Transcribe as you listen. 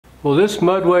Well, this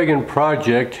mud wagon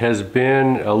project has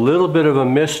been a little bit of a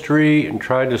mystery and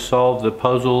tried to solve the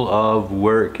puzzle of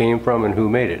where it came from and who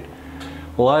made it.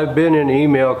 Well, I've been in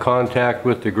email contact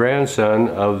with the grandson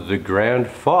of the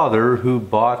grandfather who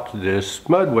bought this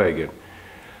mud wagon.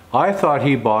 I thought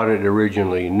he bought it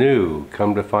originally new.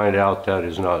 Come to find out that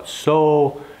is not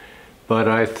so, but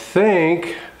I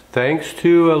think, thanks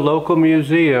to a local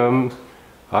museum,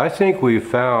 I think we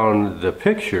found the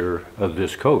picture of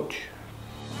this coach.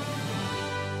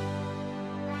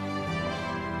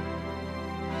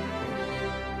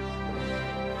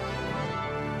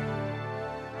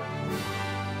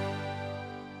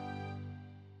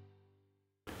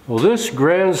 Well, this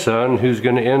grandson who's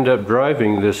going to end up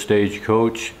driving this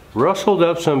stagecoach rustled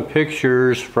up some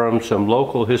pictures from some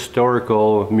local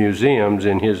historical museums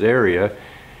in his area,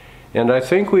 and I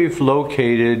think we've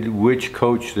located which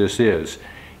coach this is.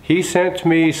 He sent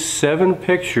me 7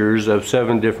 pictures of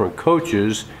 7 different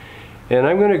coaches, and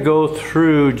I'm going to go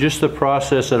through just the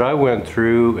process that I went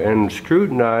through and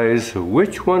scrutinize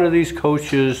which one of these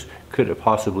coaches could it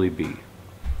possibly be.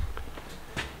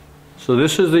 So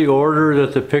this is the order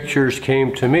that the pictures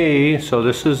came to me, so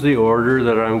this is the order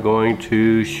that I'm going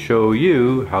to show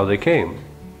you how they came.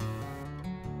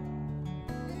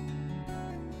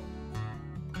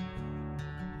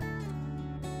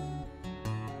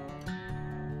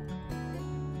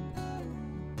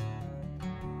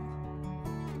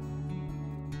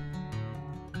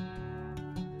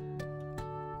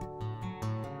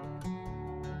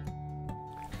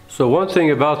 So one thing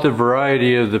about the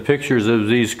variety of the pictures of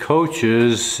these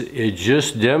coaches, it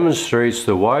just demonstrates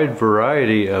the wide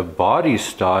variety of body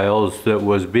styles that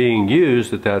was being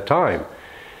used at that time.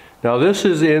 Now this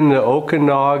is in the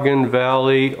Okanagan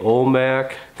Valley,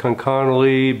 Omak,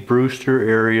 Conconnelly, Brewster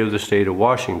area of the state of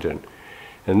Washington.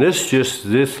 And this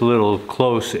little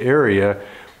close area,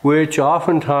 which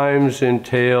oftentimes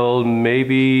entailed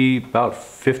maybe about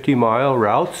 50-mile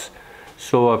routes.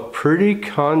 So a pretty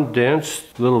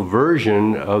condensed little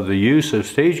version of the use of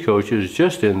stagecoaches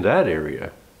just in that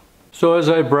area. So as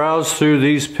I browsed through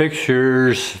these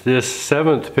pictures, this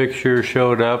 7th picture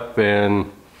showed up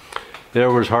and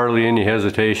there was hardly any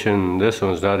hesitation. This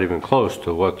one's not even close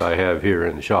to what I have here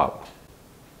in the shop.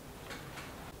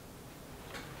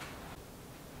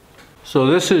 So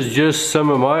this is just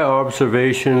some of my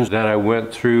observations that I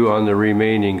went through on the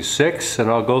remaining 6, and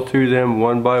I'll go through them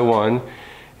one by one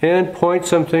and point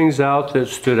some things out that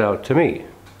stood out to me.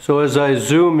 So as I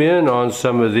zoom in on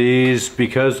some of these,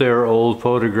 because they are old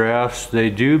photographs, they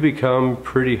do become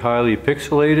pretty highly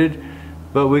pixelated,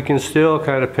 but we can still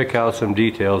kind of pick out some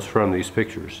details from these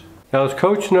pictures. Now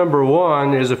coach number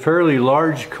 1 is a fairly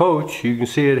large coach. You can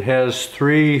see it has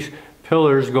 3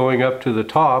 pillars going up to the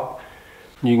top.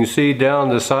 You can see down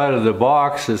the side of the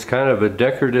box is kind of a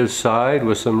decorative side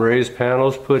with some raised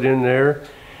panels put in there.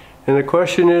 And the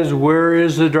question is, where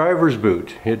is the driver's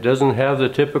boot? It doesn't have the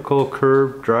typical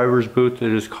curved driver's boot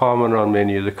that is common on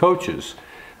many of the coaches.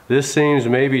 This seems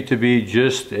maybe to be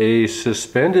just a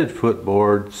suspended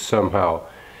footboard somehow.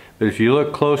 But if you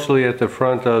look closely at the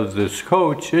front of this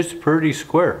coach, it's pretty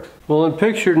square. Well, in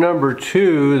picture number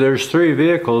 2, there's 3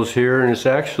 vehicles here, and it's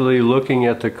actually looking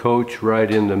at the coach right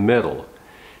in the middle.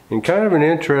 And kind of an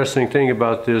interesting thing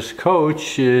about this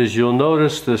coach is you'll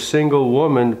notice the single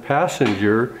woman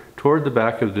passenger toward the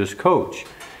back of this coach.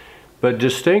 But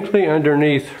distinctly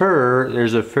underneath her,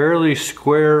 there's a fairly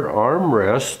square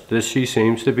armrest that she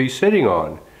seems to be sitting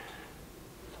on.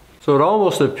 So it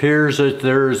almost appears that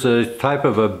there's a type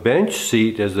of a bench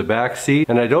seat as the back seat,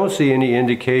 and I don't see any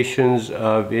indications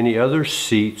of any other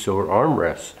seats or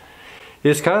armrests.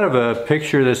 It's kind of a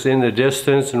picture that's in the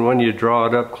distance, and when you draw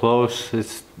it up close,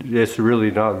 it's really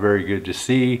not very good to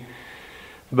see,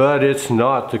 but it's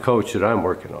not the coach that I'm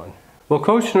working on. Well,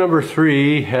 coach number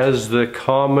 3 has the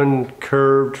common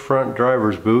curved front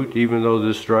driver's boot, even though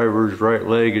this driver's right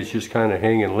leg is just kind of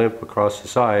hanging limp across the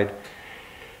side.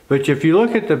 But if you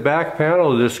look at the back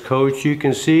panel of this coach, you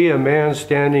can see a man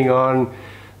standing on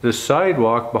the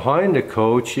sidewalk behind the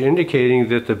coach, indicating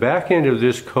that the back end of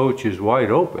this coach is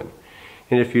wide open.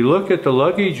 And if you look at the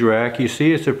luggage rack, you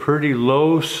see it's a pretty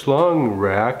low slung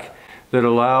rack that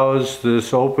allows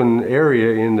this open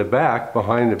area in the back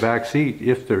behind the back seat,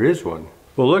 if there is one.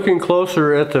 Well, looking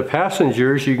closer at the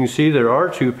passengers, you can see there are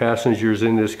 2 passengers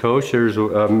in this coach. There's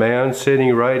a man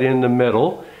sitting right in the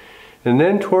middle. And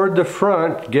then toward the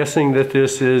front, guessing that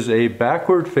this is a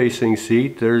backward facing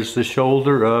seat, there's the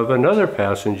shoulder of another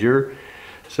passenger.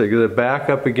 So the back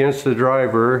up against the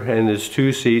driver, and his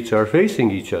 2 seats are facing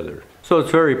each other. So it's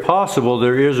very possible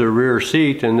there is a rear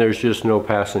seat and there's just no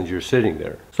passenger sitting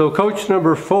there. So coach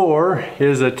number 4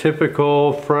 is a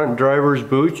typical front driver's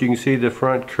boot. You can see the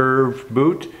front curved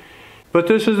boot. But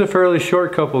this is a fairly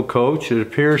short couple coach. It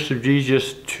appears to be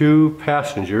just 2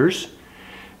 passengers.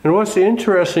 And what's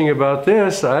interesting about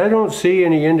this, I don't see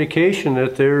any indication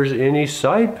that there's any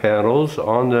side panels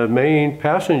on the main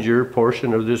passenger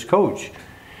portion of this coach.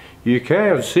 You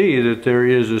can see that there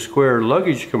is a square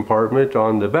luggage compartment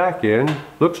on the back end.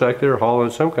 Looks like they're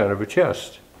hauling some kind of a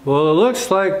chest. Well, it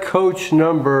looks like coach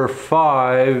number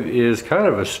 5 is kind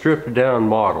of a stripped down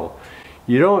model.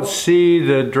 You don't see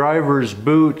the driver's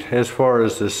boot as far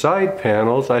as the side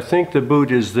panels. I think the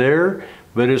boot is there,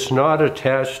 but it's not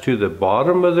attached to the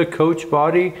bottom of the coach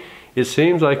body. It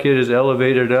seems like it is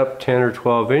elevated up 10 or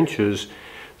 12 inches.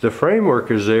 The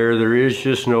framework is there, there is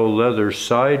just no leather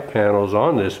side panels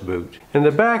on this boot. And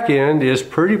the back end is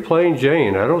pretty plain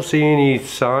Jane. I don't see any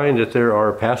sign that there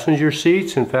are passenger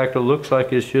seats. In fact, it looks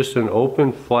like it's just an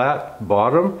open flat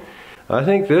bottom. I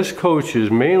think this coach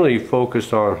is mainly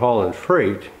focused on hauling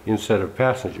freight instead of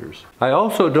passengers. I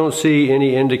also don't see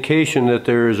any indication that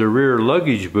there is a rear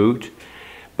luggage boot,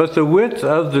 but the width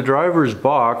of the driver's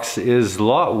box is a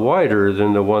lot wider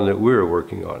than the one that we're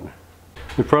working on.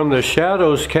 From the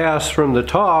shadows cast from the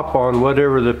top on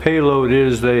whatever the payload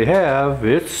is they have,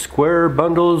 it's square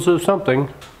bundles of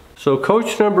something. So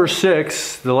coach number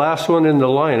 6, the last one in the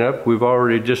lineup, we've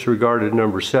already disregarded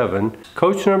number 7.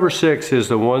 Coach number 6 is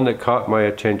the one that caught my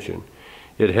attention.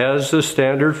 It has the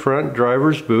standard front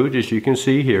driver's boot, as you can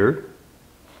see here.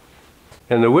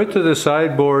 And the width of the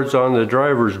sideboards on the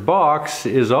driver's box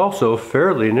is also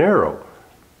fairly narrow.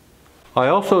 I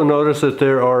also notice that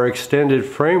there are extended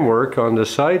framework on the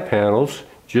side panels,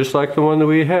 just like the one that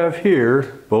we have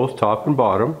here, both top and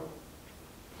bottom.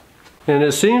 And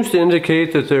it seems to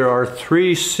indicate that there are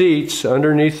 3 seats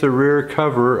underneath the rear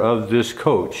cover of this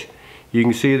coach. You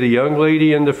can see the young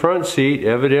lady in the front seat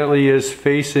evidently is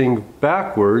facing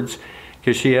backwards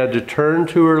because she had to turn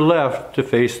to her left to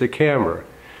face the camera.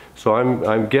 So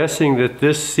I'm guessing that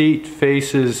this seat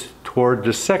faces toward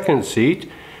the second seat,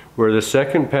 where the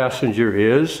second passenger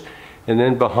is, and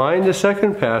then behind the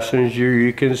second passenger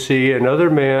you can see another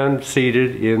man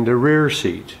seated in the rear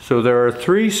seat. So there are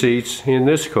 3 seats in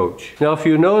this coach. Now if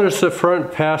you notice the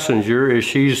front passenger as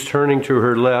she's turning to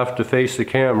her left to face the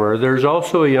camera, there's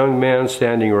also a young man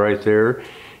standing right there,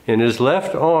 and his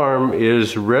left arm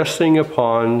is resting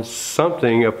upon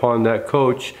something upon that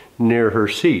coach near her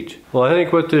seat. Well, I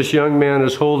think what this young man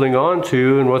is holding on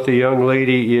to and what the young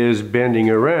lady is bending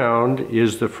around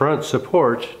is the front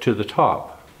support to the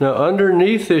top. Now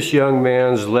underneath this young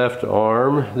man's left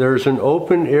arm, there's an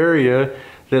open area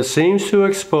that seems to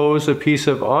expose a piece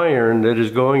of iron that is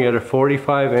going at a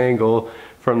 45 angle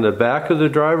from the back of the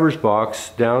driver's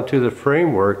box down to the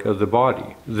framework of the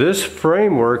body. This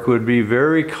framework would be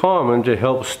very common to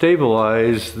help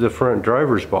stabilize the front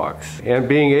driver's box. And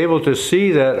being able to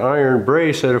see that iron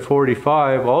brace at a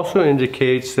 45 also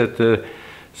indicates that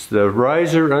the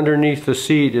riser underneath the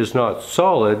seat is not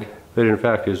solid, but in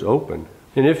fact is open.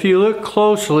 And if you look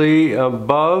closely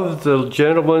above the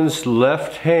gentleman's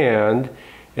left hand,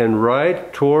 and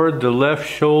right toward the left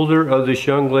shoulder of this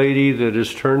young lady that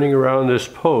is turning around this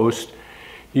post,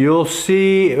 you'll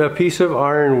see a piece of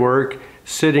ironwork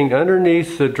sitting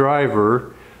underneath the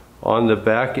driver on the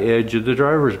back edge of the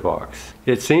driver's box.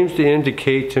 It seems to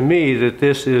indicate to me that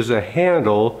this is a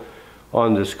handle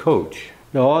on this coach.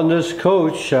 Now on this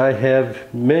coach, I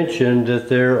have mentioned that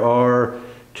there are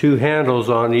 2 handles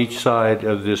on each side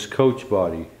of this coach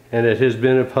body, and it has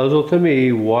been a puzzle to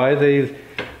me why they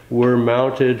were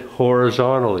mounted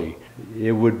horizontally.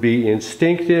 It would be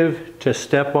instinctive to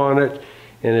step on it,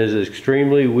 and is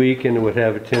extremely weak and would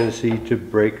have a tendency to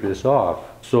break this off.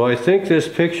 So I think this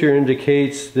picture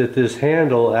indicates that this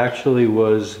handle actually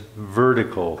was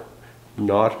vertical,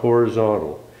 not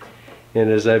horizontal. And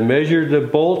as I measured the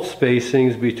bolt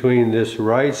spacings between this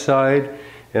right side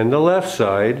and the left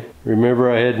side,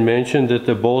 remember I had mentioned that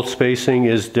the bolt spacing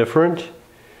is different?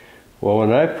 Well,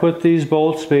 when I put these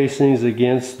bolt spacings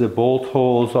against the bolt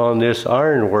holes on this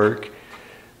ironwork,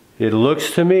 it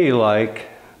looks to me like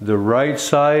the right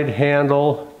side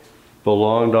handle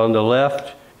belonged on the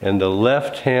left and the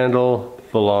left handle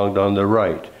belonged on the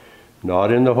right.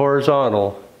 Not in the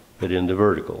horizontal, but in the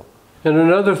vertical. And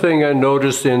another thing I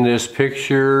noticed in this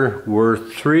picture were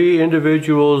 3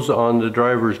 individuals on the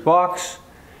driver's box,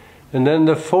 and then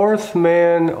the 4th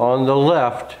man on the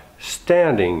left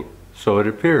standing, so it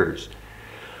appears.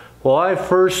 Well, I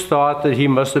first thought that he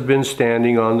must have been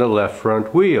standing on the left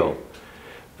front wheel.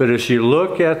 But as you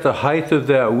look at the height of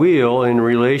that wheel in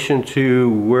relation to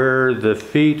where the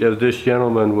feet of this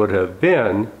gentleman would have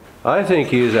been, I think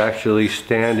he is actually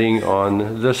standing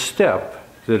on the step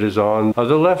that is on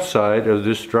the left side of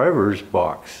this driver's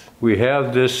box. We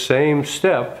have this same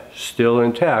step still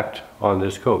intact on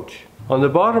this coach. On the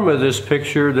bottom of this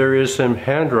picture there is some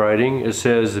handwriting. It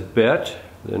says Bet,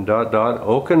 then ...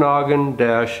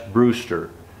 Okanagan-Brewster.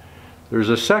 There's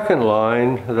a second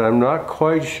line that I'm not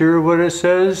quite sure what it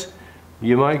says.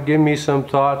 You might give me some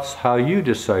thoughts how you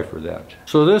decipher that.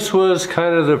 So this was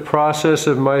kind of the process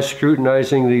of my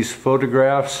scrutinizing these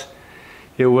photographs.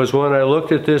 It was when I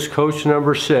looked at this coach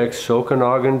number 6,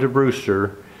 Okanagan to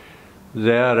Brewster,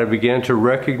 that I began to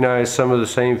recognize some of the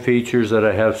same features that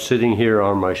I have sitting here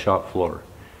on my shop floor.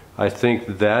 I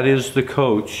think that is the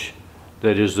coach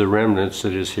that is the remnants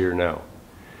that is here now.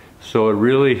 So it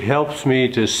really helps me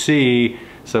to see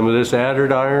some of this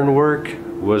added ironwork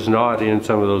was not in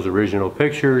some of those original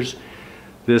pictures.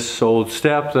 This old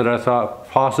step that I thought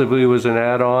possibly was an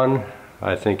add-on,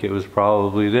 I think it was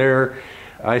probably there.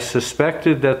 I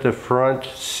suspected that the front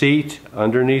seat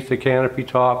underneath the canopy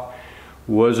top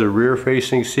was a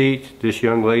rear-facing seat. This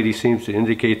young lady seems to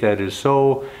indicate that is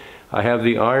so. I have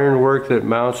the ironwork that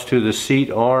mounts to the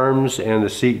seat arms and the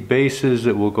seat bases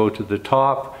that will go to the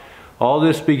top. All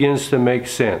this begins to make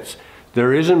sense.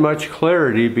 There isn't much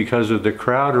clarity because of the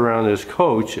crowd around this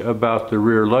coach about the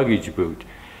rear luggage boot,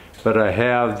 but I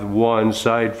have one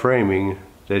side framing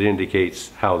that indicates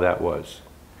how that was.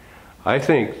 I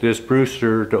think this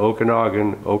Brewster to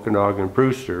Okanagan,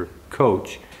 Okanagan-Brewster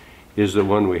coach is the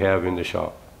one we have in the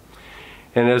shop.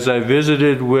 And as I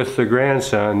visited with the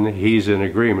grandson, he's in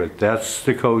agreement. That's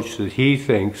the coach that he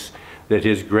thinks that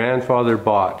his grandfather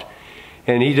bought.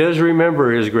 And he does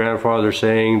remember his grandfather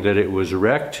saying that it was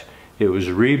wrecked, it was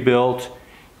rebuilt.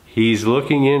 He's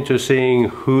looking into seeing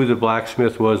who the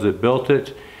blacksmith was that built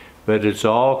it, but it's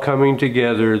all coming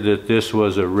together that this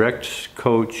was a wrecked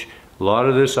coach. A lot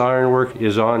of this ironwork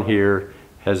is on here,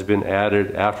 has been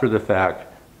added after the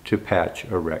fact to patch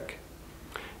a wreck.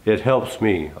 It helps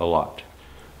me a lot.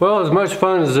 Well, as much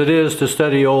fun as it is to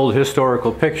study old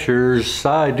historical pictures,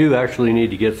 I do actually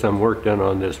need to get some work done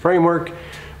on this framework.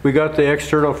 We got the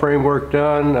external framework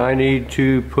done. I need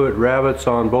to put rabbets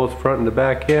on both front and the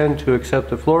back end to accept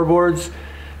the floorboards.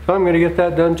 So I'm going to get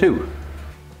that done too.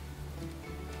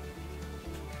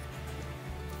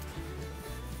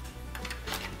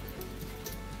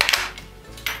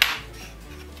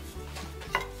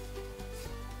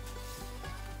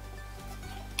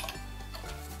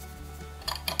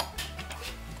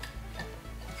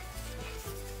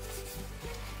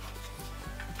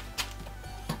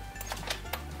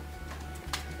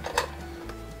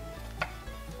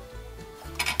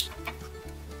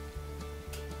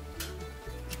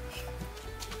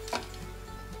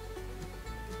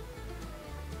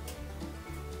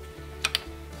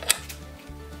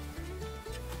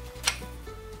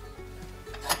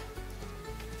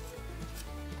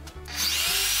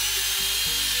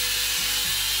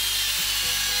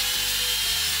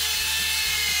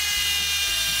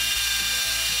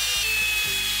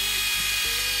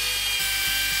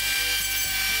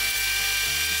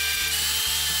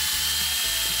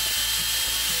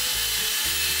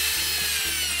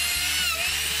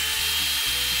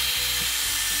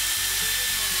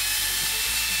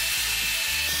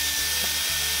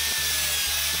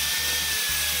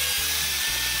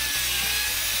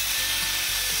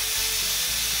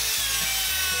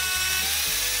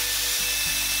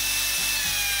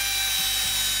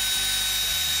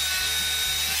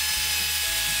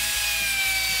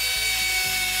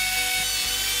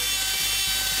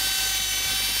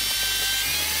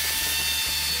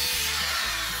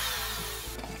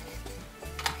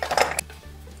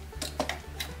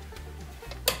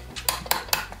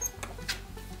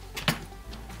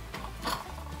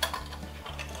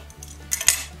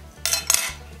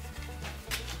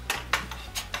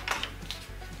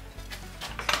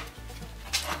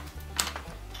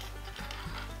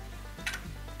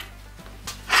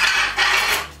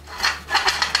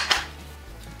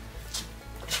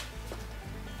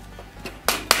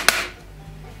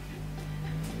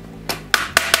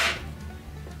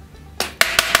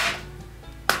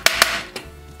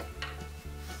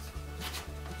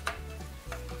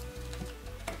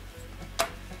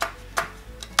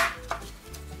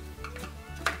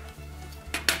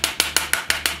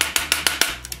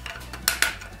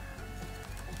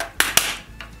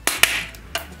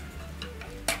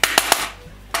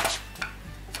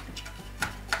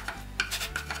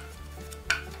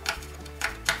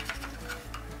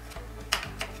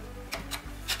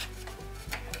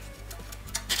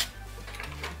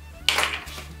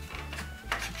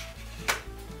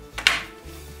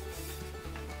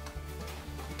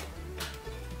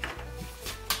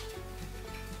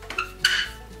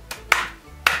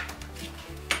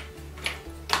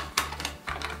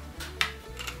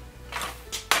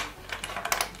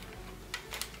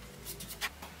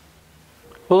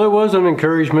 Well, it was an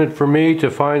encouragement for me to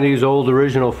find these old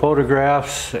original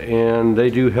photographs, and they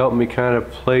do help me kind of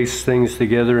place things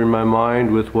together in my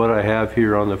mind with what I have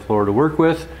here on the floor to work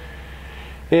with.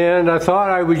 And I thought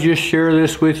I would just share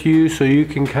this with you so you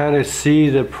can kind of see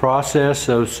the process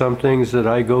of some things that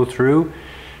I go through.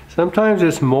 Sometimes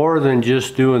it's more than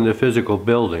just doing the physical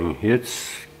building. It's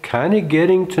kind of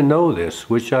getting to know this,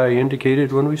 which I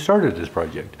indicated when we started this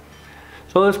project.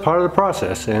 So that's part of the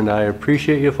process, and I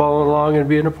appreciate you following along and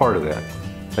being a part of that.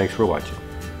 Thanks for watching.